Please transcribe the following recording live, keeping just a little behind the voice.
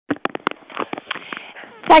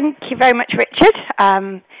Thank you very much,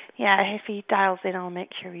 Richard. If he dials in, I'll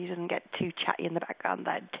make sure he doesn't get too chatty in the background.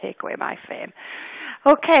 That'd take away my fame.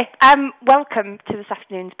 Okay, welcome to this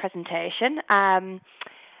afternoon's presentation.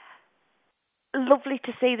 Lovely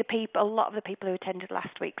to see a lot of the people who attended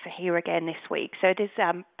last week are here again this week. So it is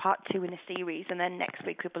part 2 in a series, and then next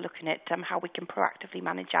week we'll be looking at how we can proactively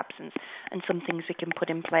manage absence and some things we can put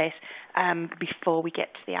in place before we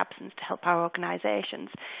get to the absence to help our organisations.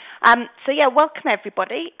 Welcome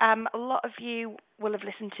everybody. A lot of you will have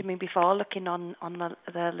listened to me before, looking on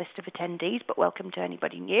the list of attendees, but welcome to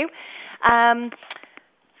anybody new.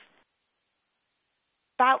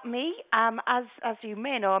 About me, as you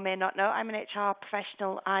may know or may not know, I'm an HR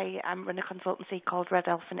professional. I run a consultancy called Red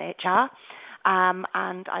Elephant HR,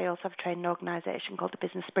 and I also have a training organisation called the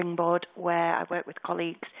Business Springboard, where I work with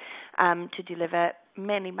colleagues to deliver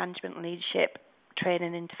mainly management and leadership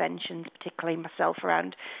training interventions, particularly myself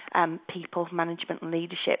around people management and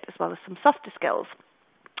leadership, as well as some softer skills.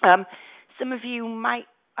 Some of you might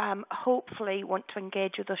hopefully want to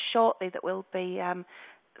engage with us shortly. That will be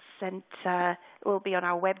will be on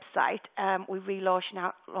our website. We're relaunching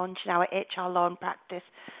our HR Law and Practice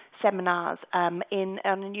seminars on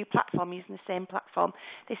a new platform, using the same platform.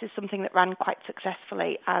 This is something that ran quite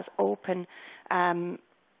successfully as open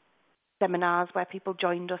seminars where people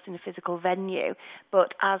joined us in a physical venue,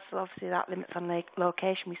 but as obviously that limits on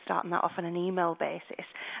location, we start that off on an email basis,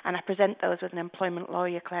 and I present those with an employment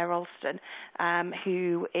lawyer, Claire Alston,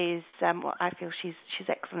 who is, I feel she's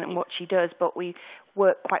excellent in what she does, but we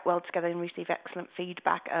work quite well together and receive excellent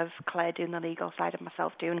feedback of Claire doing the legal side and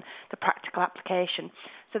myself doing the practical application.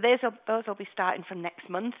 So those will be starting from next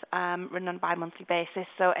month, run on a bi-monthly basis.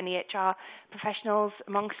 So any HR professionals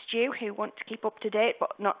amongst you who want to keep up to date,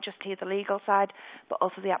 but not just hear the legal side, but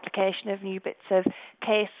also the application of new bits of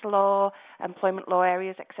case law, employment law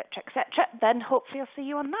areas, etc., then hopefully I'll see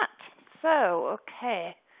you on that. So,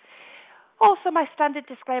 okay. Also, my standard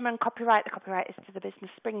disclaimer on copyright. The copyright is to the Business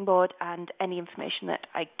Springboard, and any information that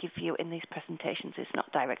I give you in these presentations is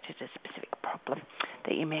not directed at a specific problem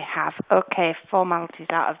that you may have. Okay, formalities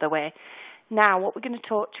out of the way. Now, what we're going to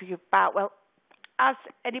talk to you about, well, as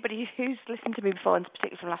anybody who's listened to me before, and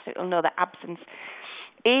particularly from last week, will know that absence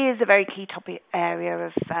is a very key topic area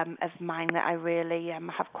of mine that I really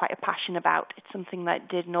have quite a passion about. It's something that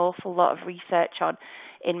I did an awful lot of research on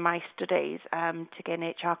in my studies to gain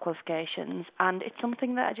HR qualifications, and it's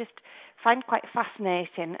something that I just find quite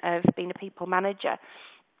fascinating of being a people manager,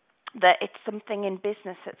 that it's something in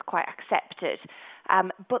business that's quite accepted,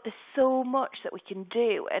 but there's so much that we can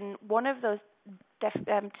do, and one of those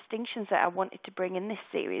distinctions that I wanted to bring in this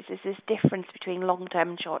series is this difference between long-term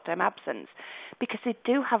and short-term absence, because they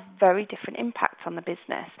do have very different impacts on the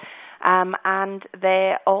business, and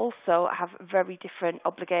they also have very different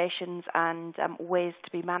obligations and ways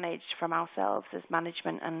to be managed from ourselves as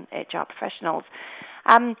management and HR professionals.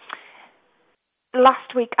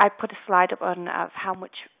 Last week I put a slide up on how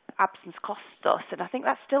much absence costs us, and I think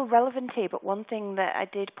that's still relevant here, but one thing that I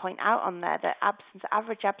did point out on there, that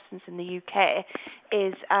average absence in the UK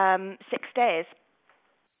is 6 days.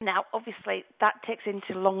 Now, obviously, that takes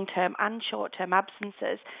into long-term and short-term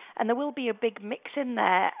absences, and there will be a big mix in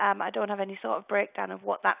there. I don't have any sort of breakdown of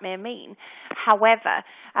what that may mean. However,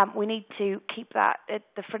 we need to keep that at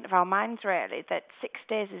the front of our minds, really, that 6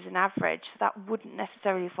 days is an average. So that wouldn't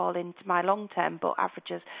necessarily fall into my long-term, but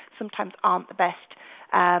averages sometimes aren't the best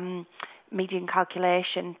median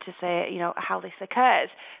calculation to say, how this occurs.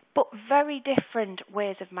 But very different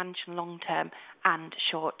ways of managing long-term and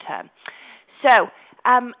short-term. So,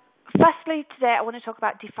 firstly, today I want to talk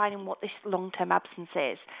about defining what this long-term absence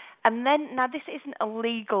is. And then, now this isn't a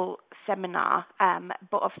legal seminar,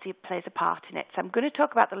 but obviously it plays a part in it. So I'm going to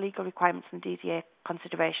talk about the legal requirements and DDA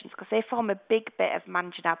considerations, because they form a big bit of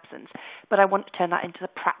managing absence, but I want to turn that into the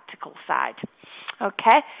practical side.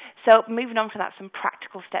 Okay, so moving on from that, some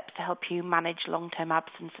practical steps to help you manage long-term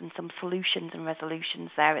absence and some solutions and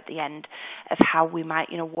resolutions there at the end of how we might,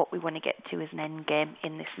 what we want to get to as an end game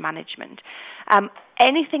in this management.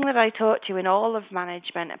 Anything that I taught you in all of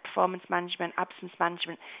management, performance management, absence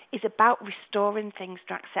management, is about restoring things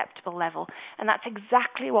to an acceptable level, and that's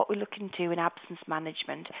exactly what we're looking to in absence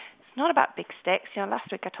management. It's not about big sticks.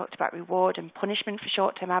 Last week I talked about reward and punishment for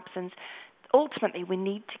short-term absence. Ultimately, we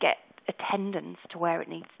need to get attendance to where it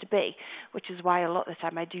needs to be, which is why a lot of the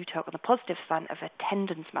time I do talk on the positive side of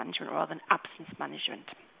attendance management rather than absence management.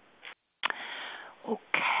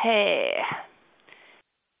 Okay.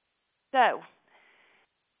 So,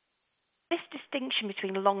 this distinction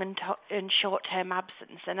between long and short-term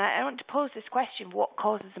absence, and I want to pose this question: what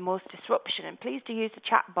causes the most disruption? And please do use the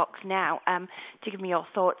chat box now to give me your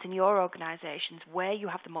thoughts in your organisations where you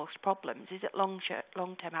have the most problems. Is it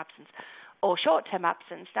long-term absence or short-term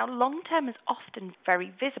absence? Now, long-term is often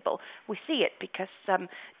very visible. We see it because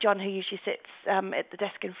John, who usually sits at the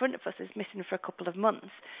desk in front of us, is missing for a couple of months.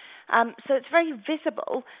 So it's very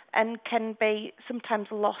visible and can be sometimes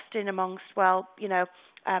lost in amongst,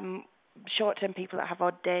 short-term people that have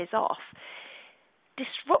odd days off.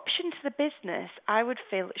 Disruption to the business, I would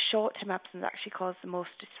feel that short-term absence actually causes the most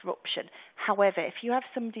disruption. However, if you have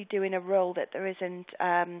somebody doing a role that there isn't,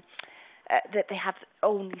 that they have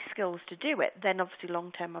only skills to do it, then obviously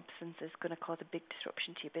long-term absence is going to cause a big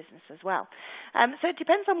disruption to your business as well. So it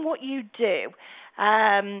depends on what you do.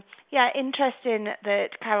 Interesting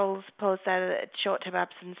that Carol's posed there that short-term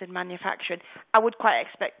absence in manufacturing. I would quite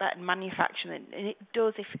expect that in manufacturing, and it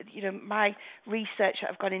does. If my research that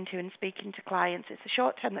I've gone into and speaking to clients, it's a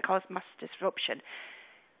short-term that causes mass disruption.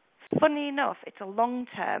 Funny enough, it's a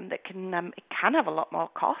long-term that can have a lot more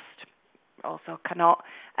cost. Also cannot,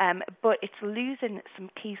 but it's losing some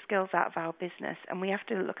key skills out of our business, and we have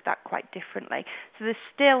to look at that quite differently. So there's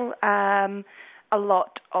still a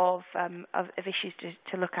lot of issues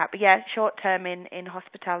to look at. But short term in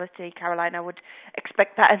hospitality, Caroline, I would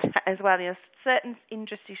expect that as well. Certain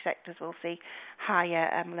industry sectors will see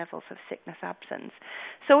higher levels of sickness absence.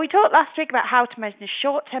 So we talked last week about how to measure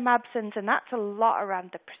short-term absence, and that's a lot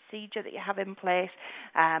around the procedure that you have in place,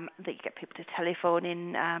 that you get people to telephone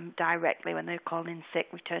in directly when they're calling in sick,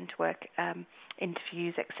 return to work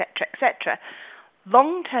interviews, etc., etc.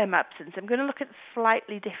 Long-term absence, I'm going to look at it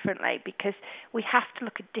slightly differently because we have to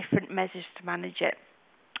look at different measures to manage it,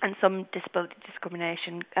 and some disability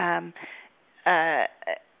discrimination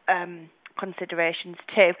considerations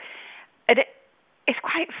too. And it's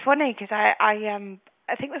quite funny because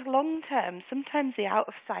I think with long term, sometimes the out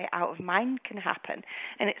of sight, out of mind can happen,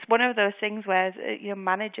 and it's one of those things where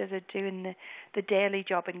managers are doing the daily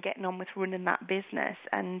job and getting on with running that business,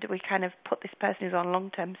 and we kind of put this person who's on long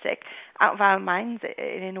term sick out of our minds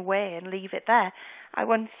in a way and leave it there. I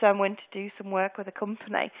once went to do some work with a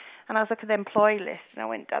company, and I was looking at the employee list, and I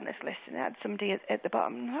went down this list, and it had somebody at the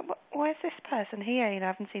bottom. And I'm like, where's this person here? I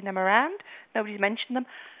haven't seen them around. Nobody's mentioned them.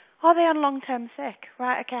 Oh, they're on long-term sick.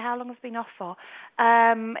 Right, okay, how long have they been off for?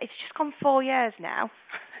 It's just gone 4 years now.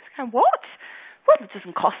 It's kind of, what? Well, it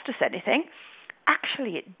doesn't cost us anything.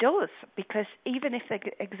 Actually, it does, because even if they're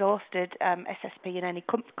exhausted SSP and any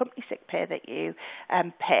company sick pay that you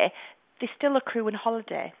pay, they still accrue in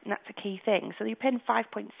holiday, and that's a key thing. So you're paying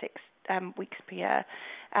 5.6 weeks per year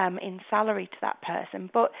in salary to that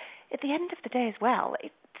person. But at the end of the day as well,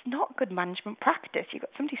 it's not good management practice. You've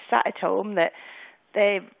got somebody sat at home that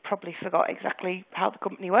they probably forgot exactly how the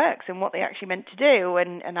company works and what they actually meant to do,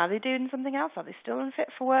 and are they doing something else? Are they still unfit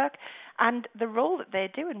for work? And the role that they're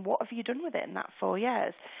doing, what have you done with it in that 4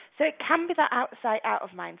 years? So it can be that out of sight, out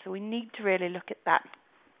of mind, so we need to really look at that.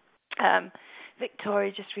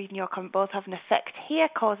 Victoria, just reading your comment, both have an effect here,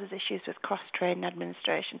 causes issues with cross-training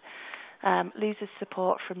administration, loses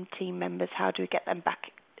support from team members. How do we get them back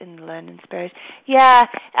in the learning spirit?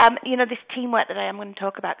 This teamwork that I am going to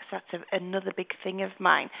talk about, because that's another big thing of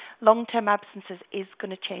mine. Long-term absences is going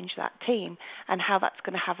to change that team and how that's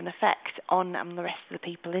going to have an effect on the rest of the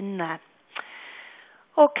people in there.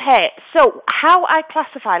 Okay, so how I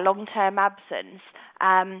classify long-term absence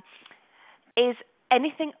is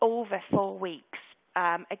anything over 4 weeks.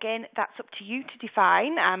 Again, that's up to you to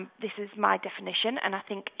define. This is my definition, and I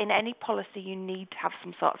think in any policy you need to have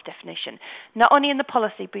some sort of definition. Not only in the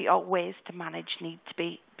policy, but your ways to manage need to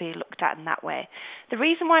be looked at in that way. The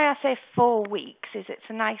reason why I say 4 weeks is it's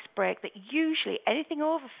a nice break that usually anything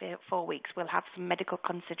over 4 weeks will have some medical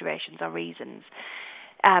considerations or reasons.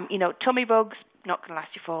 Tummy bugs, not going to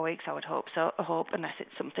last you 4 weeks, I would hope so, unless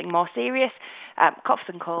it's something more serious. Coughs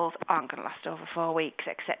and colds aren't going to last over 4 weeks,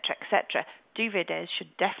 etc., etc. Duvet days should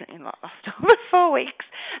definitely not last over 4 weeks.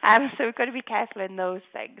 So we've got to be careful in those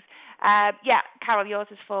things. Carol, yours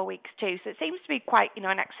is 4 weeks too. So it seems to be quite, an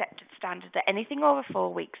accepted standard that anything over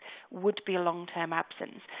 4 weeks would be a long-term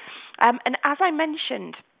absence. And as I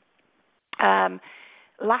mentioned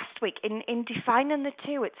last week, in defining the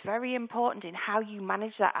two, it's very important in how you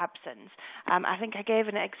manage that absence. I think I gave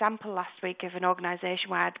an example last week of an organisation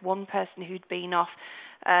where I had one person who'd been off,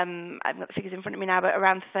 I've got the figures in front of me now, but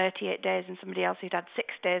around 38 days, and somebody else who'd had 6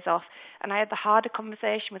 days off. And I had the harder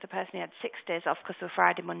conversation with the person who had 6 days off because they were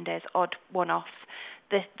Friday, Mondays, odd one-offs.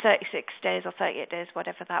 The 36 days or 38 days,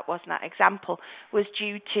 whatever that was in that example, was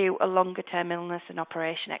due to a longer-term illness, an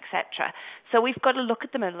operation, etc. So we've got to look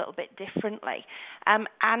at them a little bit differently.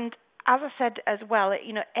 And as I said as well,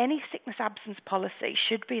 any sickness absence policy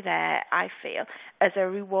should be there, I feel, as a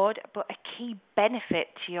reward, but a key benefit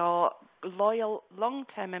to your loyal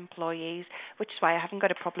long-term employees, which is why I haven't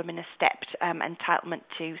got a problem in a stepped entitlement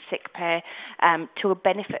to sick pay, to a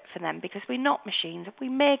benefit for them, because we're not machines. We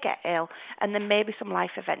may get ill, and there may be some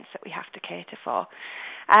life events that we have to cater for.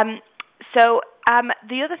 So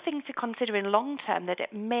the other thing to consider in long term, that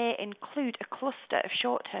it may include a cluster of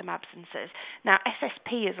short-term absences. Now,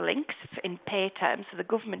 SSP is linked in pay terms, so the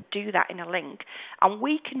government do that in a link, and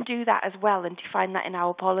we can do that as well and define that in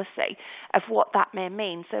our policy of what that may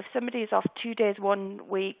mean. So if somebody is off 2 days one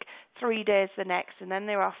week, 3 days the next, and then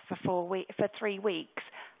they're off for 3 weeks,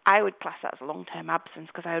 I would class that as a long-term absence,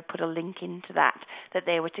 because I would put a link into that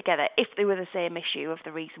they were together if they were the same issue of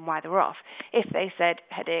the reason why they were off. If they said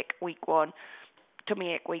headache week 1,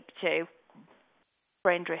 tummy ache week 2,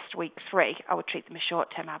 brain wrist week 3, I would treat them as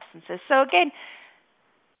short-term absences. So again,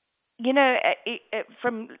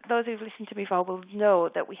 from those who've listened to me before will know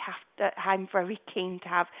that I'm very keen to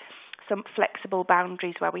have some flexible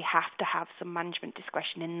boundaries where we have to have some management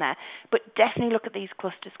discretion in there. But definitely look at these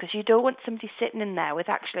clusters, because you don't want somebody sitting in there with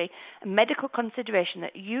actually a medical consideration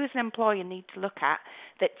that you as an employer need to look at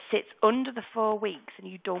that sits under the 4 weeks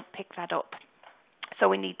and you don't pick that up. So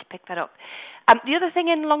we need to pick that up. The other thing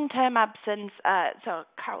in long-term absence, so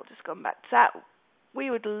Carol, just going back to that, we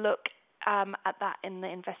would look at that in the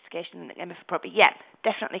investigation if appropriate. Yeah,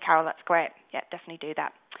 definitely, Carol, that's great. Yeah, definitely do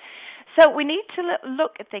that. So we need to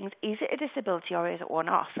look at things. Is it a disability or is it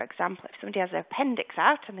one-off? For example, if somebody has their appendix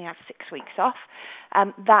out and they have 6 weeks off,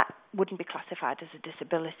 that wouldn't be classified as a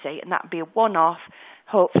disability, and that would be a one-off.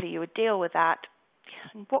 Hopefully you would deal with that.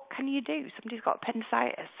 And what can you do? Somebody's got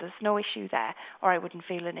appendicitis. There's no issue there, or I wouldn't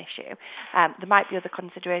feel an issue. There might be other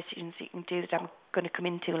considerations you can do that I'm going to come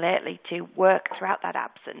into lately to work throughout that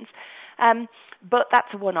absence. But that's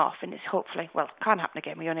a one-off, and it's hopefully, it can't happen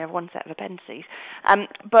again. We only have one set of appendices.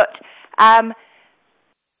 But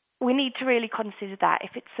we need to really consider that.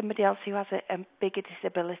 If it's somebody else who has a bigger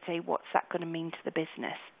disability, what's that going to mean to the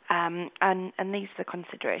business? And these are the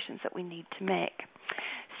considerations that we need to make.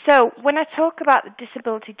 So when I talk about the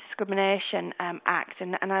Disability Discrimination Act,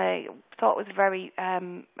 and I thought it was a very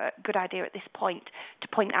good idea at this point to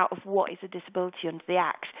point out of what is a disability under the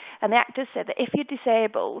Act. And the Act does say that if you're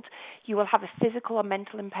disabled, you will have a physical or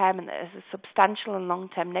mental impairment that has a substantial and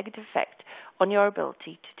long-term negative effect on your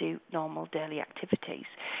ability to do normal daily activities.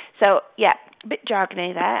 So, yeah, a bit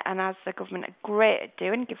jargony there, and as the government are great at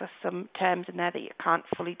doing, give us some terms in there that you can't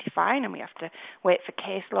fully define, and we have to wait for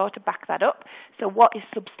case law to back that up. So what is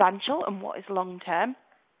substantial and what is long-term?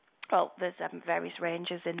 Well, there's various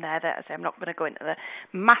ranges in there that I'm not going to go into the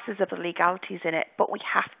masses of the legalities in it, but we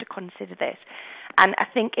have to consider this. And I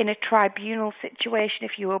think in a tribunal situation,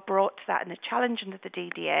 if you were brought to that in a challenge under the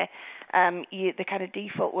DDA, the kind of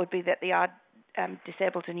default would be that they are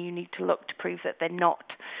disabled, and you need to look to prove that they're not.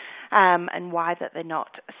 And why that they're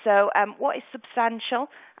not. So what is substantial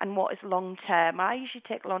and what is long-term? I usually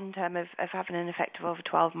take long-term of having an effect of over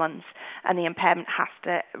 12 months, and the impairment has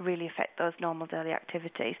to really affect those normal daily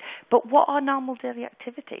activities. But what are normal daily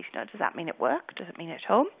activities? Does that mean at work? Does it mean at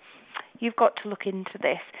home? You've got to look into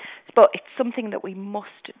this. But it's something that we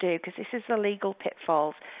must do, because this is the legal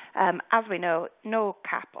pitfalls. As we know, no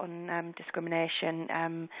cap on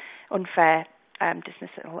discrimination, unfair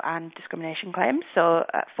dismissal and discrimination claims, so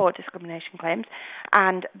for discrimination claims,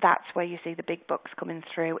 and that's where you see the big bucks coming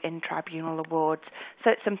through in tribunal awards. So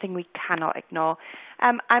it's something we cannot ignore.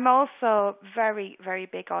 I'm also very, very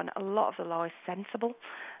big on a lot of the law is sensible.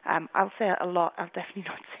 I'll say a lot. I'll definitely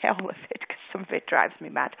not say all of it, because some of it drives me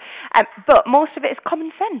mad. But most of it is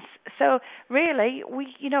common sense. So really,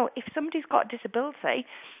 if somebody's got a disability,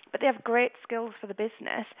 but they have great skills for the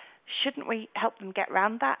business, shouldn't we help them get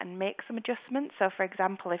around that and make some adjustments? So, for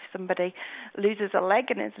example, if somebody loses a leg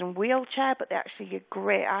and is in a wheelchair, but they're actually a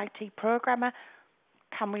great IT programmer,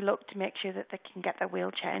 can we look to make sure that they can get their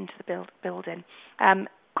wheelchair into the building?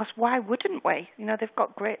 Because why wouldn't we? They've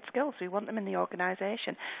got great skills. We want them in the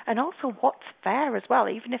organisation. And also what's fair as well,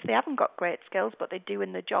 even if they haven't got great skills, but they're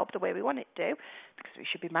doing the job the way we want it to, because we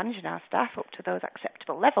should be managing our staff up to those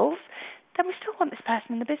acceptable levels, then we still want this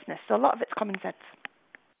person in the business. So a lot of it's common sense.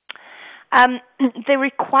 The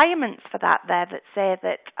requirements for that there that say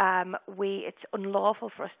that it's unlawful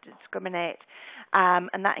for us to discriminate,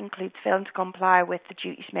 and that includes failing to comply with the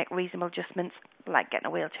duty to make reasonable adjustments, like getting a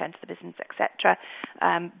wheelchair into the business, etc.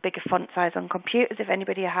 Bigger font size on computers if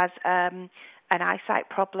anybody has an eyesight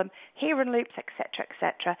problem, hearing loops, etc.,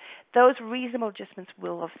 etc. Those reasonable adjustments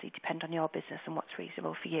will obviously depend on your business and what's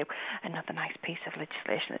reasonable for you. Another nice piece of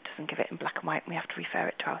legislation that doesn't give it in black and white, and we have to refer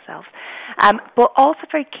it to ourselves. But also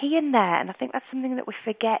very key in there, and I think that's something that we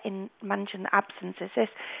forget in managing absence, is this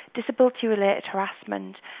disability-related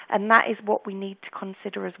harassment, and that is what we need to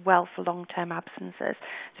consider as well for long-term absences,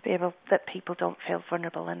 to be able that people don't feel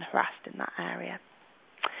vulnerable and harassed in that area.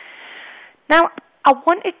 Now, I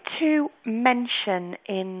wanted to mention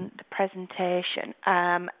in the presentation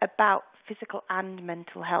about physical and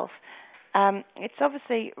mental health. It's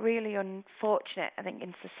obviously really unfortunate, I think,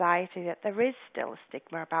 in society that there is still a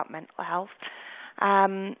stigma about mental health.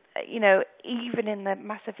 Even in the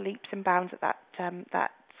massive leaps and bounds that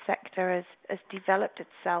that sector has developed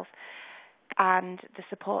itself and the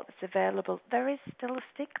support that's available, there is still a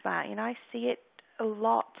stigma. I see it a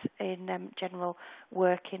lot in general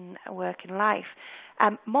working life.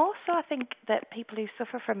 More so, I think that people who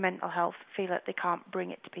suffer from mental health feel that they can't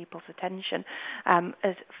bring it to people's attention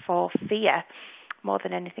as for fear more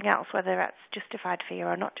than anything else. Whether that's justified fear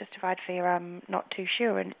or not justified fear, I'm not too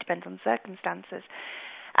sure, and it depends on circumstances.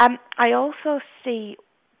 I also see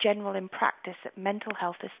general in practice that mental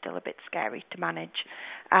health is still a bit scary to manage.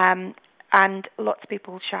 And lots of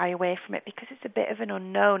people shy away from it because it's a bit of an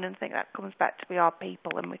unknown, and I think that comes back to we are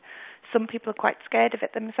people, and some people are quite scared of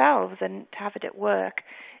it themselves, and to have it at work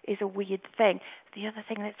is a weird thing. The other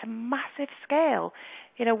thing, it's a massive scale.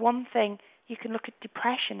 One thing you can look at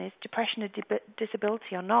depression. Is depression a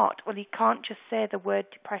disability or not? Well, you can't just say the word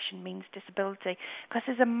depression means disability, because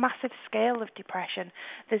there's a massive scale of depression.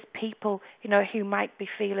 There's people, who might be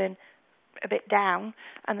feeling a bit down,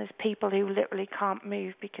 and there's people who literally can't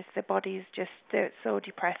move because their body is just so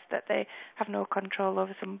depressed that they have no control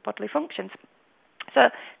over some bodily functions. So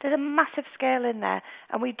there's a massive scale in there,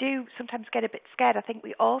 and we do sometimes get a bit scared. I think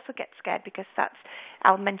we also get scared because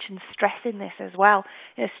I'll mention stress in this as well.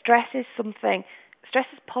 Stress is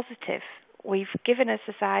positive. We've given a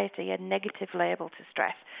society a negative label to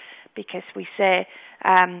stress because we say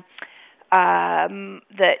that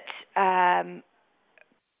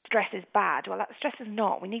stress is bad. Well, stress is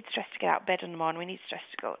not. We need stress to get out of bed in the morning. We need stress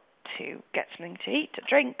to go to get something to eat, to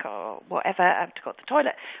drink, or whatever, to go to the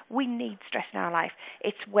toilet. We need stress in our life.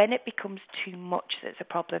 It's when it becomes too much that's a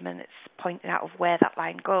problem, and it's pointing out of where that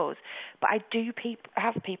line goes. But I do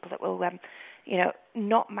have people that will,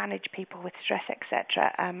 not manage people with stress,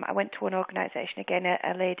 etc. I went to an organisation again.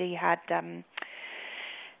 A lady had,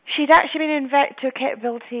 she'd actually been invited to a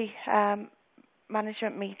capability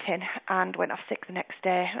management meeting and went off sick the next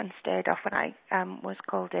day and stayed off when I was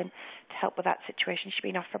called in to help with that situation. She'd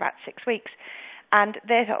been off for about 6 weeks, and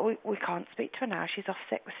they thought, we can't speak to her now, she's off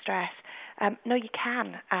sick with stress. No, you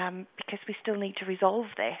can, because we still need to resolve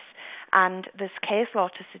this, and there's case law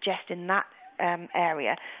to suggest in that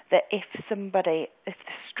area that if the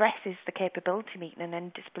stress is the capability meeting and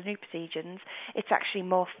then disciplinary procedures, it's actually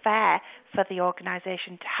more fair for the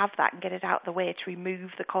organisation to have that and get it out of the way to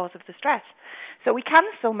remove the cause of the stress. So we can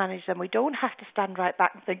still manage them. We don't have to stand right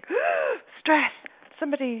back and think, stress,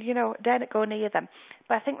 somebody, dare not go near them.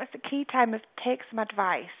 But I think that's the key time of take some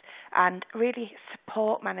advice and really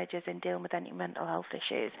support managers in dealing with any mental health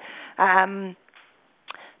issues.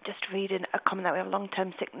 Just reading a comment that we have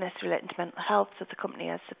long-term sickness relating to mental health, so the company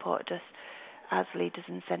has supported us as leaders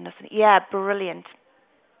and send us. Yeah, brilliant.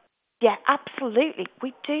 Yeah, absolutely.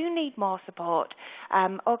 We do need more support.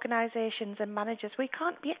 Organisations and managers, we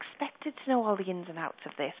can't be expected to know all the ins and outs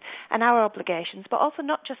of this and our obligations, but also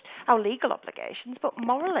not just our legal obligations, but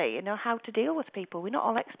morally, how to deal with people. We're not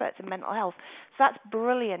all experts in mental health. So that's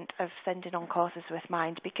brilliant of sending on courses with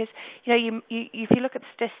Mind, because, if you look at the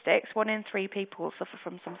statistics, 1 in 3 people will suffer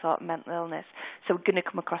from some sort of mental illness. So we're going to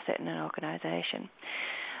come across it in an organisation.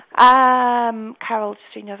 Carol,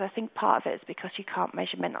 I think part of it is because you can't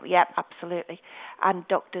measure mental. Yep, absolutely. And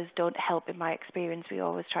doctors don't help, in my experience. We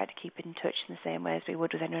always try to keep in touch in the same way as we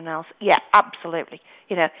would with anyone else. Yeah, absolutely.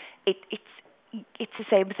 It's the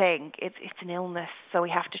same thing. It's an illness, so we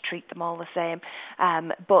have to treat them all the same.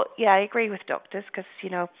 But yeah, I agree with doctors, because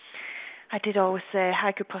I did always say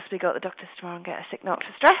I could possibly go to the doctors tomorrow and get a sick note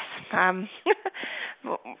for stress.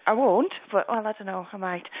 I won't, but I don't know, I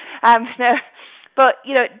might. No. But,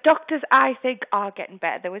 doctors, I think, are getting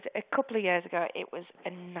better. There was a couple of years ago, it was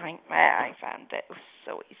a nightmare. I found it was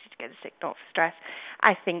so easy to get a sick note for stress.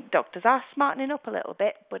 I think doctors are smartening up a little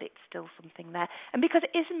bit, but it's still something there. And because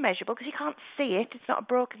it isn't measurable, because you can't see it, it's not a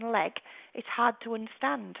broken leg, it's hard to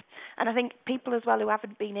understand. And I think people as well who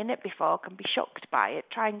haven't been in it before can be shocked by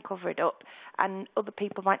it, try and cover it up, and other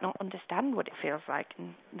people might not understand what it feels like.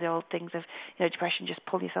 And the old things of, depression, just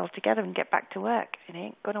pull yourself together and get back to work. It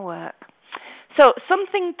ain't going to work. So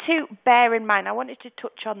something to bear in mind. I wanted to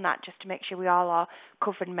touch on that just to make sure we all are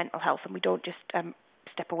covering mental health and we don't just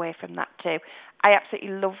step away from that too. I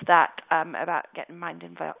absolutely love that about getting mind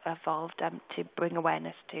involved to bring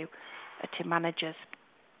awareness to managers.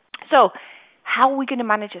 So how are we going to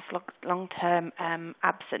manage this long-term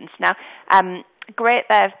absence? Now, great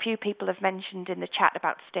there, a few people have mentioned in the chat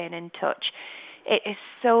about staying in touch. It is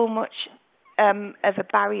so much of a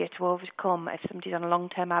barrier to overcome if somebody's on a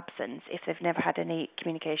long-term absence, if they've never had any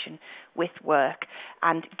communication with work,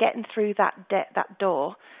 and getting through that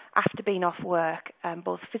door after being off work,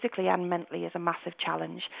 both physically and mentally, is a massive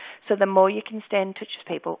challenge. So the more you can stay in touch with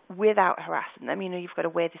people without harassing them, you've got to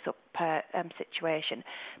weigh this up per situation.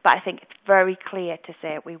 But I think it's very clear to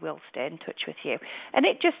say we will stay in touch with you. And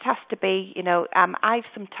it just has to be, I've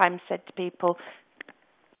sometimes said to people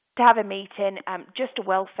to have a meeting, just a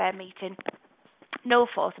welfare meeting, no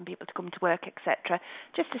forcing people to come to work, etc.,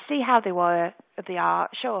 just to see how they are,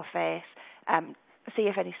 show a face, see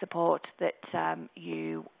if any support that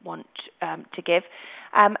you want to give,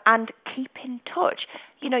 and keep in touch.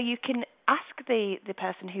 You can ask the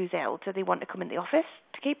person who's ill, do they want to come in the office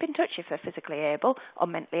to keep in touch if they're physically able or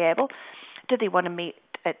mentally able? Do they want to meet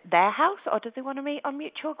at their house, or do they want to meet on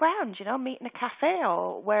mutual ground, meet in a cafe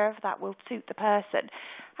or wherever that will suit the person?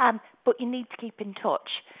 But you need to keep in touch.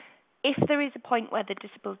 If there is a point where the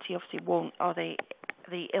disability obviously won't, or the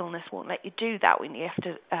illness won't let you do that, you have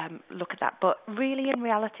to look at that. But really, in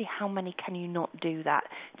reality, how many can you not do that?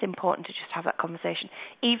 It's important to just have that conversation.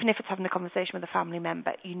 Even if it's having a conversation with a family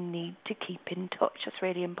member, you need to keep in touch. That's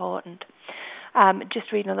really important.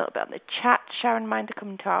 Just reading a little bit on the chat. Sharon Minder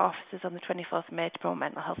coming to our offices on the 24th of May to promote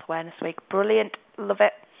Mental Health Awareness Week. Brilliant. Love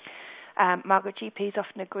it. Margaret, GPs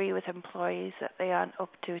often agree with employees that they aren't up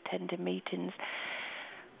to attending meetings.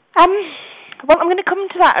 Well, I'm going to come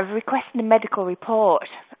to that of requesting a medical report.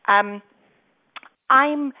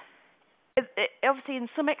 Obviously in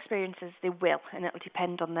some experiences they will, and it'll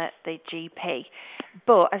depend on the GP.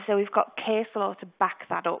 But as I say, we've got case law to back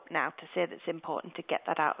that up now to say that it's important to get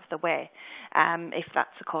that out of the way, if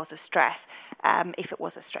that's a cause of stress, if it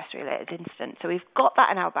was a stress-related incident. So we've got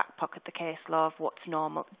that in our back pocket, the case law of what's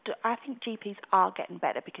normal. I think GPs are getting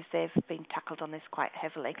better because they've been tackled on this quite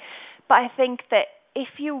heavily. But I think that if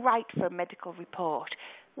you write for a medical report,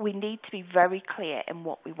 we need to be very clear in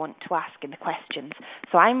what we want to ask in the questions.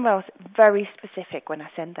 So I'm very specific when I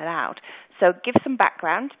send that out. So give some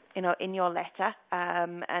background, in your letter,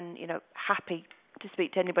 and, happy to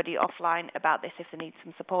speak to anybody offline about this if they need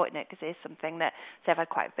some support in it, because it is something that I've had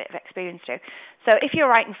quite a bit of experience to. So if you're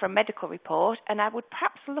writing for a medical report, and I would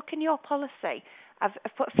perhaps look in your policy, I've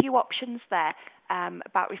put a few options there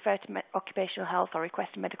about refer to occupational health or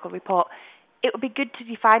request a medical report. It would be good to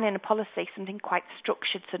define in a policy something quite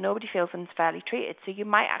structured so nobody feels unfairly treated. So you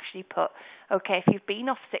might actually put, okay, if you've been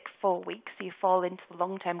off sick 4 weeks, so you fall into the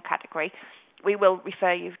long-term category, we will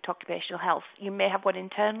refer you to occupational health. You may have one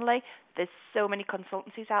internally. There's so many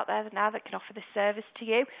consultancies out there now that can offer this service to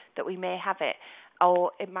you that we may have it.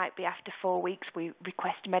 Or it might be after 4 weeks we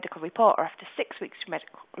request a medical report, or after 6 weeks we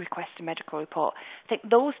request a medical report. I think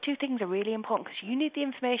those two things are really important because you need the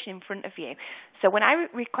information in front of you. So when I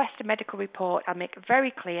request a medical report, I make it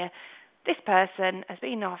very clear this person has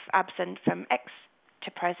been absent from X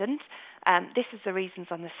to present. This is the reasons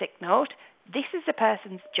on the sick note. This is the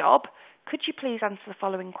person's job. Could you please answer the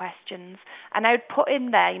following questions? And I would put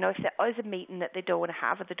in there, if there is a meeting that they don't want to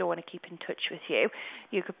have or they don't want to keep in touch with you,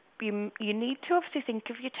 you need to obviously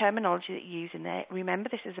think of your terminology that you're using there. Remember,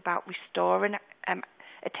 this is about restoring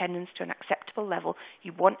attendance to an acceptable level.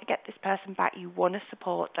 You want to get this person back. You want to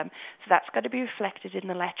support them. So that's got to be reflected in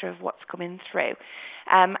the letter of what's coming through.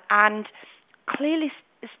 And clearly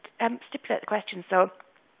stipulate the question. So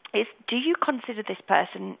do you consider this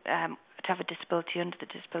person to have a disability under the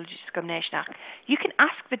Disability Discrimination Act? You can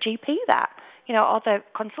ask the GP that, or the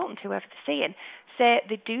consultant, whoever they're seeing. Say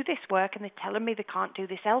they do this work and they're telling me they can't do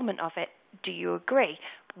this element of it. Do you agree?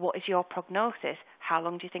 What is your prognosis? How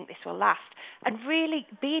long do you think this will last? And really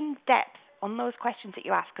be in depth on those questions that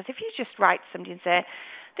you ask. Because if you just write to somebody and say,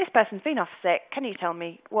 this person's been off sick, can you tell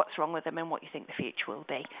me what's wrong with them and what you think the future will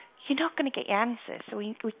be? You're not going to get your answers. So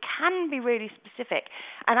we can be really specific.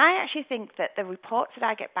 And I actually think that the reports that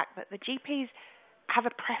I get back, that the GPs have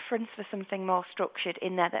a preference for something more structured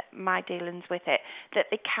in there, that my dealings with it, that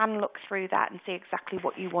they can look through that and see exactly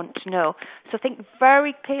what you want to know. So think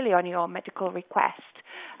very clearly on your medical request.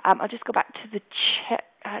 I'll just go back to the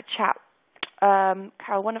chat.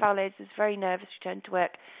 Carol, one of our ladies is very nervous to return to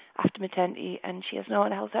work after maternity and she has no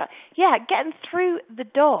one else out. Yeah, getting through the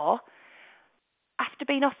door, after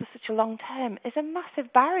being off for such a long term is a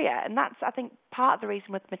massive barrier. And that's, I think, part of the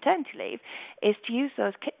reason with maternity leave is to use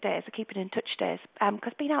those kit days or keeping in touch days,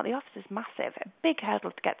 because being out of the office is massive, a big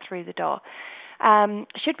hurdle to get through the door.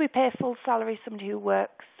 Should we pay full salary somebody who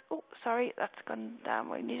works? Oh, sorry, that's gone down.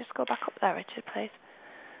 Will you just go back up there, Richard, please?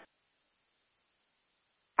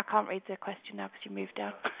 I can't read the question now because you moved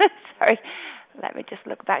down. Sorry. Let me just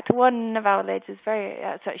look back to one of our ladies.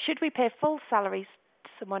 Should we pay full salaries to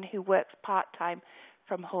someone who works part-time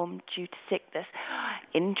from home due to sickness?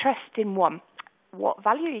 Interesting one. What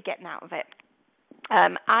value are you getting out of it?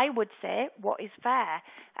 I would say what is fair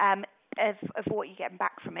of what you're getting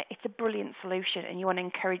back from it. It's a brilliant solution, and you want to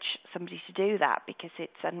encourage somebody to do that because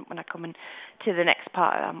it's, and when I come in to the next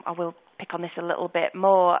part, I will pick on this a little bit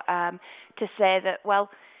more to say that, well,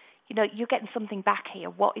 you know, you're getting something back here.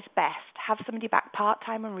 What is best? Have somebody back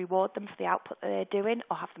part-time and reward them for the output that they're doing,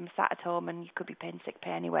 or have them sat at home and you could be paying sick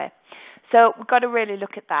pay anyway. So we've got to really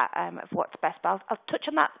look at that of what's best. But I'll touch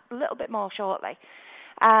on that a little bit more shortly.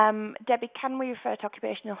 Debbie, can we refer to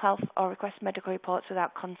occupational health or request medical reports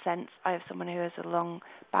without consent? I have someone who has a long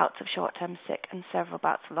bouts of short-term sick and several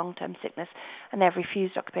bouts of long-term sickness, and they've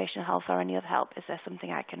refused occupational health or any other help. Is there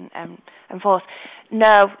something I can enforce?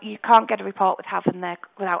 No, you can't get a report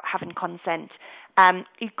without having consent.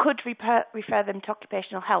 You could refer them to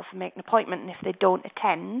occupational health and make an appointment, and if they don't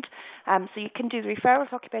attend, so you can do the referral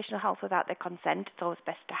to occupational health without their consent. It's always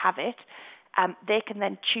best to have it. They can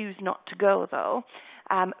then choose not to go, though.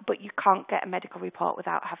 But you can't get a medical report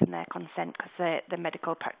without having their consent because the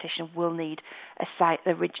medical practitioner will need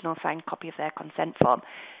the original signed copy of their consent form.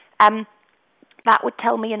 That would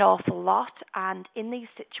tell me an awful lot, and in these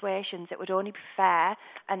situations it would only be fair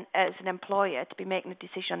and as an employer to be making a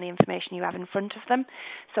decision on the information you have in front of them.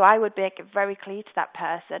 So I would make it very clear to that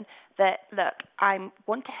person that, look, I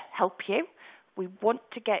want to help you. We want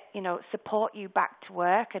to support you back to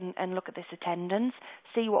work and look at this attendance,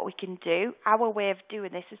 see what we can do. Our way of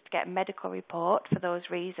doing this is to get a medical report for those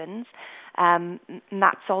reasons, and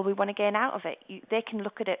that's all we want to gain out of it. They can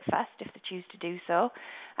look at it first if they choose to do so,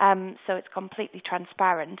 so it's completely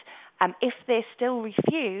transparent. If they still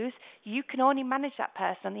refuse, you can only manage that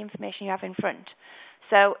person on the information you have in front.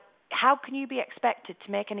 So how can you be expected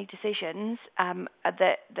to make any decisions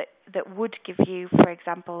that would give you, for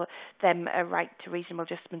example, them a right to reasonable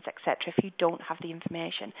adjustments, etc., if you don't have the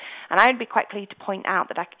information? And I would be quite clear to point out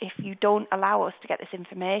that if you don't allow us to get this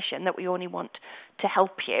information, that we only want to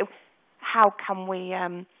help you, how can we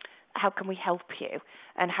help you,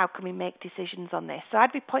 and how can we make decisions on this? So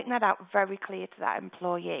I'd be pointing that out very clear to that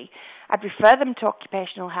employee. I'd refer them to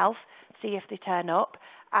occupational health, see if they turn up.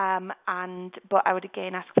 But I would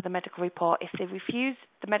again ask for the medical report. If they refuse,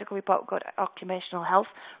 the medical report will go to occupational health.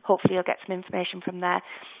 Hopefully you'll get some information from there.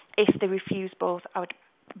 If they refuse both, I would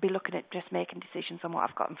be looking at just making decisions on what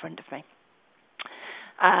I've got in front of me.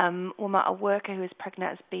 A worker who is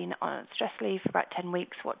pregnant has been on stress leave for about 10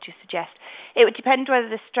 weeks. What do you suggest? It would depend whether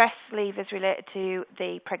the stress leave is related to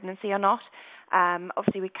the pregnancy or not.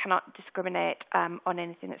 Obviously, we cannot discriminate on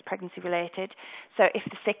anything that's pregnancy-related. So if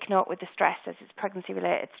the sick note with the stress says it's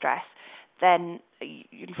pregnancy-related stress, then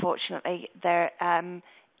unfortunately there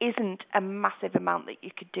isn't a massive amount that you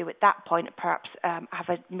could do at that point. Perhaps have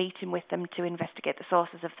a meeting with them to investigate the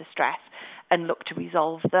sources of the stress and look to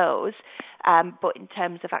resolve those. But in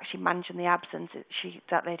terms of actually managing the absence,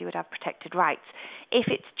 that lady would have protected rights. If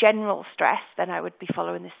it's general stress, then I would be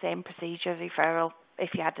following the same procedure, referral, if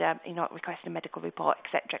you had, requesting a medical report,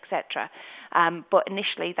 etc., etc. But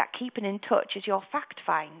initially, that keeping in touch is your fact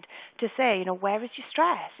find to say, where is your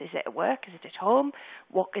stress? Is it at work? Is it at home?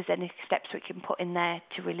 What is any steps we can put in there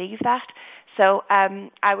to relieve that? So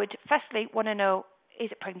I would firstly want to know, is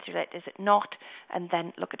it pregnancy related? Is it not? And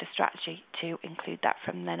then look at a strategy to include that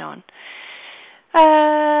from then on.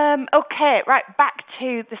 Okay, right, back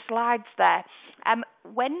to the slides there.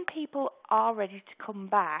 When people are ready to come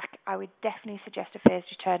back, I would definitely suggest a phased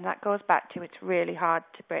return. That goes back to it's really hard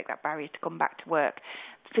to break that barrier to come back to work,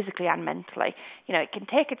 physically and mentally. It can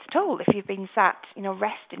take its toll if you've been sat,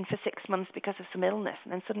 resting for 6 months because of some illness,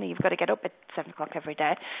 and then suddenly you've got to get up at 7 o'clock every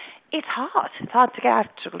day. It's hard. It's hard to get. I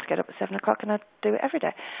struggle to get up at 7 o'clock, and I do it every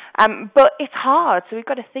day. But it's hard, so we've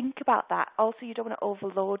got to think about that. Also, you don't want to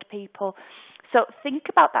overload people. So think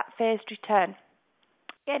about that phased return.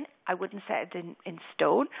 Again, I wouldn't set it in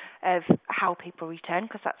stone of how people return,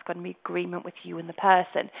 because that's going to be agreement with you and the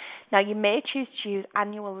person. Now, you may choose to use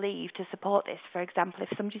annual leave to support this. For example, if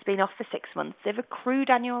somebody's been off for 6 months, they've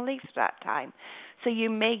accrued annual leave for that time. So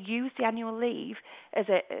you may use the annual leave as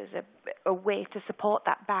a way to support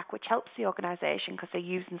that back, which helps the organisation because they're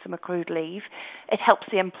using some accrued leave. It helps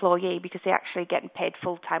the employee because they're actually getting paid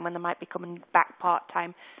full-time when they might be coming back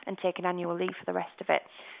part-time and taking annual leave for the rest of it.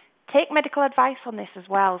 Take medical advice on this as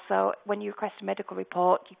well. So when you request a medical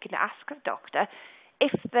report, you can ask a doctor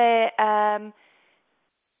if they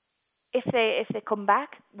come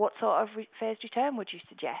back, what sort of phased return would you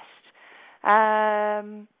suggest?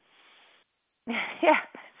 Yeah,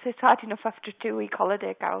 so it's hard enough after a 2-week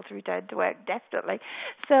holiday, Carol, to return to work, definitely.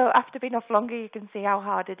 So after being off longer, you can see how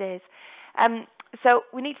hard it is. So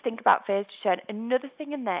we need to think about phased return. Another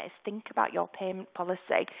thing in there is think about your payment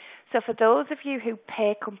policy. So for those of you who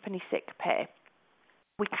pay company sick pay,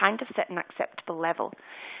 we kind of set an acceptable level.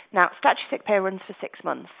 Now, statutory sick pay runs for 6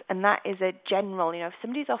 months, and that is a general, if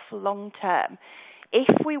somebody's off for long term,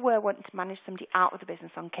 if we were wanting to manage somebody out of the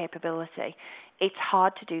business on capability, it's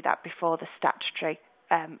hard to do that before the statutory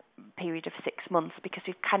period of 6 months, because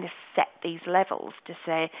we've kind of set these levels to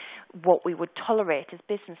say what we would tolerate as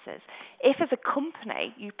businesses. If as a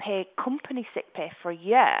company you pay company sick pay for a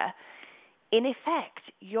year, in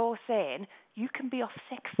effect you're saying you can be off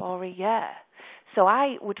sick for a year. So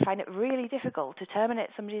I would find it really difficult to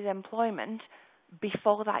terminate somebody's employment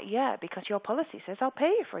before that year, because your policy says I'll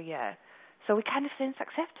pay you for a year. So we kind of say it's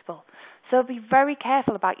acceptable. So be very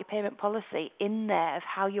careful about your payment policy in there of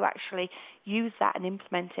how you actually use that and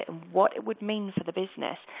implement it and what it would mean for the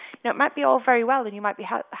business. It might be all very well and you might be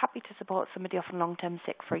happy to support somebody off on long-term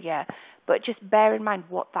sick for a year, but just bear in mind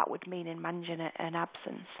what that would mean in managing an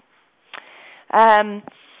absence.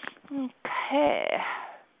 Okay.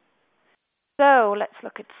 So let's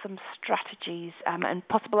look at some strategies and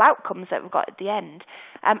possible outcomes that we've got at the end.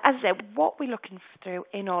 As I said, what we're looking through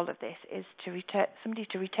in all of this is somebody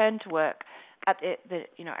to return to work at the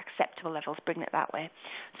acceptable levels, bring it that way.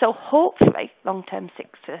 So hopefully long-term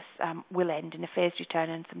sickness will end in a phased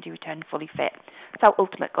return and somebody return fully fit. That's our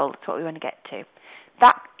ultimate goal. That's what we want to get to.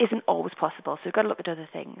 That isn't always possible, so we've got to look at other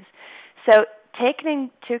things. So taking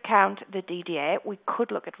into account the DDA, we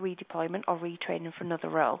could look at redeployment or retraining for another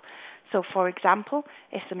role. So, for example,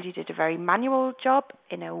 if somebody did a very manual job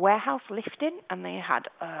in a warehouse lifting and they had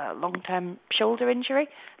a long-term shoulder injury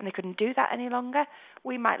and they couldn't do that any longer,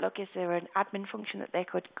 we might look, is there an admin function that they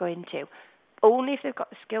could go into? Only if they've got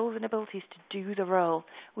the skills and abilities to do the role.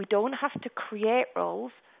 We don't have to create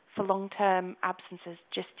roles for long-term absences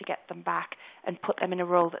just to get them back and put them in a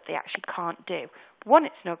role that they actually can't do. One,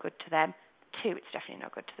 it's no good to them. Two, it's definitely no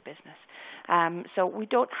good to the business. So we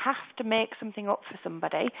don't have to make something up for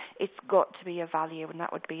somebody. It's got to be a value, and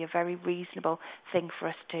that would be a very reasonable thing for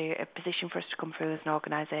us a position for us to come through as an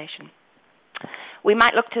organisation. We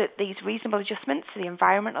might look to these reasonable adjustments to the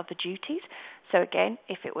environment or the duties. So again,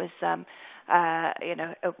 if it was somebody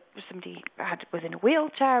was in a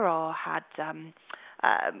wheelchair or had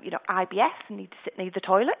IBS and need to sit near the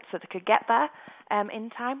toilet so they could get there in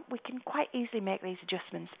time, we can quite easily make these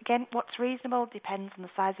adjustments. Again, what's reasonable depends on the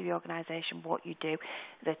size of the organisation, what you do,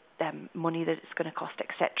 the money that it's going to cost,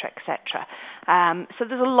 etc., etc. So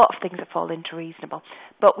there's a lot of things that fall into reasonable,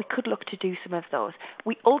 but we could look to do some of those.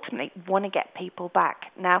 We ultimately want to get people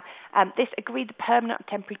back. Now, this agreed the permanent or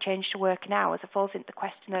temporary change to working hours, it falls into the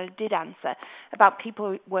question that I did answer about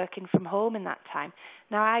people working from home in that time.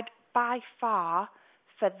 Now, I'd by far,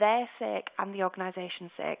 for their sake and the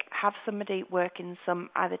organisation's sake, have somebody working some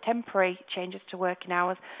either temporary changes to working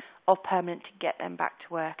hours or permanent to get them back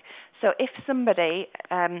to work. So if somebody,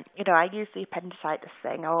 I use the appendicitis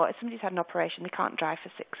thing, or if somebody's had an operation, they can't drive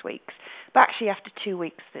for 6 weeks, but actually after 2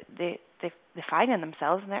 weeks they're finding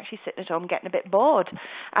themselves and they're actually sitting at home getting a bit bored,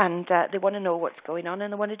 and they want to know what's going on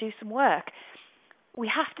and they want to do some work. We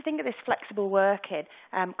have to think of this flexible working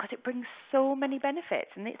because it brings so many benefits,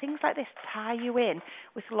 and things like this tie you in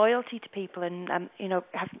with loyalty to people and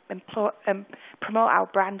promote our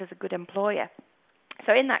brand as a good employer.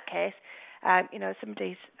 So in that case,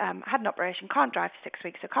 somebody's had an operation, can't drive for 6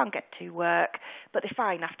 weeks, so can't get to work, but they're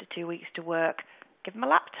fine after 2 weeks to work. Give them a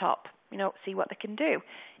laptop, see what they can do.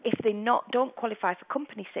 If they don't qualify for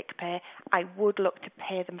company sick pay, I would look to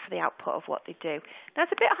pay them for the output of what they do. Now,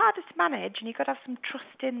 it's a bit harder to manage, and you've got to have some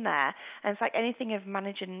trust in there. And it's like anything of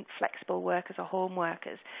managing flexible workers or home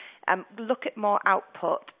workers. Look at more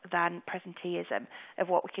output than presenteeism of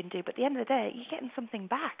what we can do. But at the end of the day, you're getting something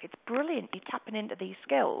back. It's brilliant. You're tapping into these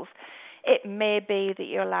skills. It may be that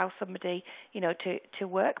you allow somebody, to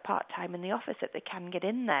work part-time in the office, that they can get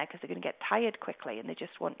in there because they're going to get tired quickly and they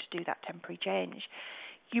just want to do that temporary change.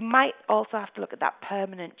 You might also have to look at that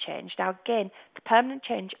permanent change. Now, again, the permanent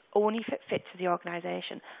change only if it fits with the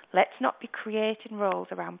organisation. Let's not be creating roles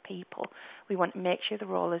around people. We want to make sure the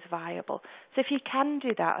role is viable. So if you can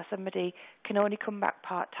do that, or somebody can only come back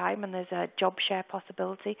part-time and there's a job share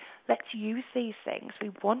possibility, let's use these things.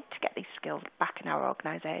 We want to get these skills back in our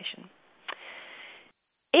organisation.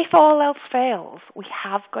 If all else fails, we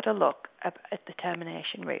have got to look at the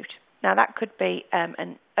termination route. Now, that could be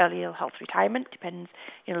an early ill health retirement, depends,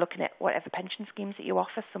 looking at whatever pension schemes that you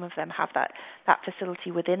offer. Some of them have that facility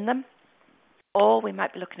within them. Or we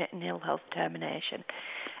might be looking at an ill health termination.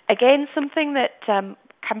 Again, something that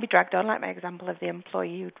can be dragged on, like my example of the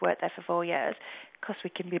employee who'd worked there for 4 years, because we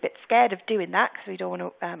can be a bit scared of doing that because we don't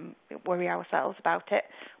want to worry ourselves about it.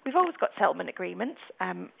 We've always got settlement agreements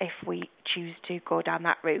if we choose to go down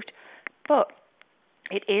that route. But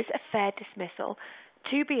it is a fair dismissal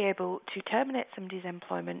to be able to terminate somebody's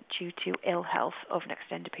employment due to ill health over an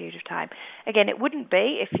extended period of time. Again, it wouldn't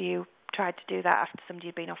be if you tried to do that after somebody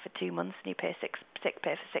had been off for 2 months and you pay sick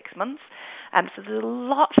pay for 6 months. So there's a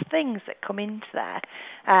lot of things that come into there.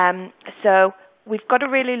 So we've got to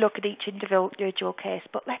really look at each individual case,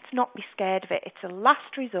 but let's not be scared of it. It's a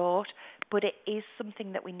last resort, but it is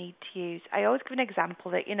something that we need to use. I always give an example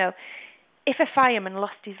that, if a fireman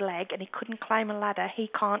lost his leg and he couldn't climb a ladder, he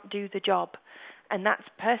can't do the job. And that's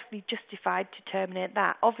perfectly justified to terminate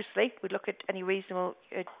that. Obviously, we'd look at any reasonable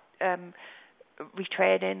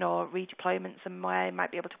retraining or redeployment somewhere,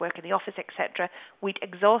 might be able to work in the office, etc. We'd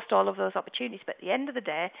exhaust all of those opportunities. But at the end of the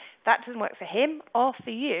day, that doesn't work for him or for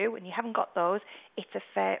you, and you haven't got those.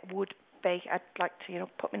 I'd like to,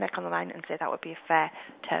 put my neck on the line and say that would be a fair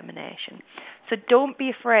termination. So don't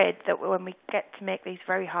be afraid that when we get to make these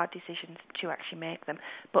very hard decisions to actually make them,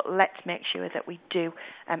 but let's make sure that we do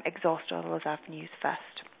exhaust all those avenues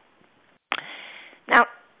first. Now,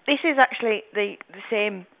 this is actually the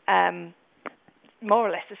same, more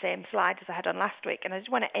or less the same slide as I had on last week, and I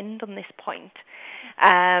just want to end on this point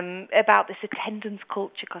about this attendance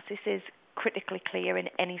culture, because this is critically clear in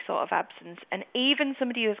any sort of absence. And even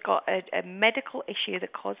somebody who's got a medical issue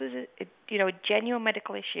that causes a genuine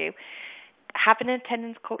medical issue, having an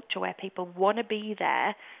attendance culture where people want to be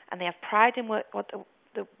there and they have pride in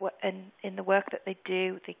in the work that they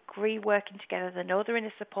do, they agree working together, they know they're in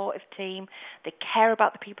a supportive team, they care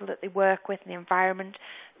about the people that they work with and the environment,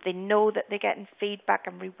 they know that they're getting feedback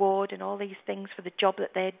and reward and all these things for the job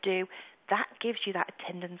that they do. That gives you that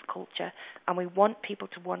attendance culture, and we want people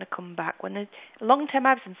to want to come back. When there's long-term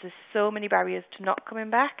absence, there's so many barriers to not coming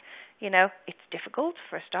back. It's difficult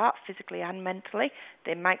for a start, physically and mentally.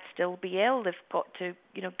 They might still be ill. They've got to,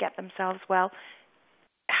 get themselves well.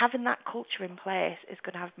 Having that culture in place is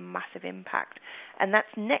going to have massive impact. And that's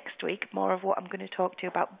next week, more of what I'm going to talk to you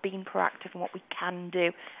about being proactive and what we can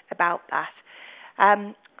do about that.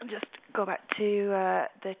 Just go back to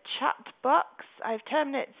the chat box. I've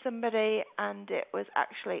terminated somebody and it was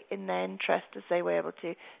actually in their interest as they were able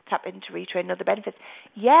to tap into retrain and other benefits.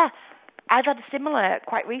 Yeah, I've had a similar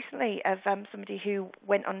quite recently of somebody who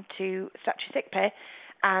went on to statutory sick pay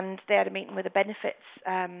and they had a meeting with a benefits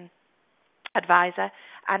advisor,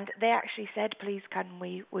 and they actually said, please can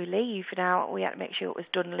we leave. Now, we had to make sure it was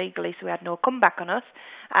done legally so we had no comeback on us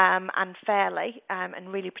and fairly,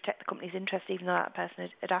 and really protect the company's interest even though that person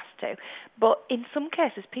had asked to. But in some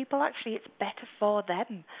cases, people actually, it's better for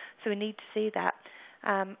them, so we need to see that.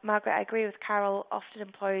 Margaret, I agree with Carol. Often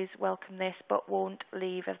employees welcome this but won't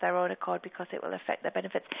leave of their own accord because it will affect their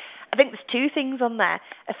benefits. I think there's two things on there.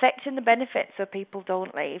 Affecting the benefits so people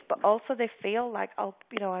don't leave, but also they feel like, I'll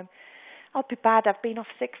be bad. I've been off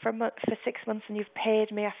sick for 6 months and you've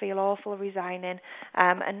paid me. I feel awful resigning.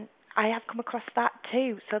 And I have come across that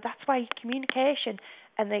too. So that's why communication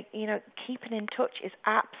and keeping in touch is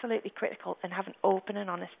absolutely critical, and having open and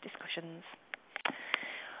honest discussions.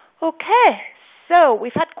 Okay. So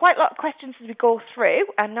we've had quite a lot of questions as we go through.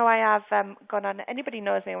 I know I have gone on. Anybody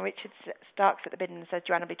knows me, when Richard Starks at the beginning says,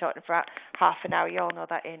 Joanne will be talking for half an hour. You all know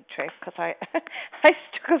that ain't true, because I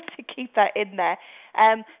struggle to keep that in there.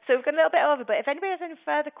 So we've gone a little bit over, but if anybody has any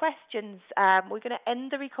further questions, we're going to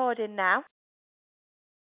end the recording now.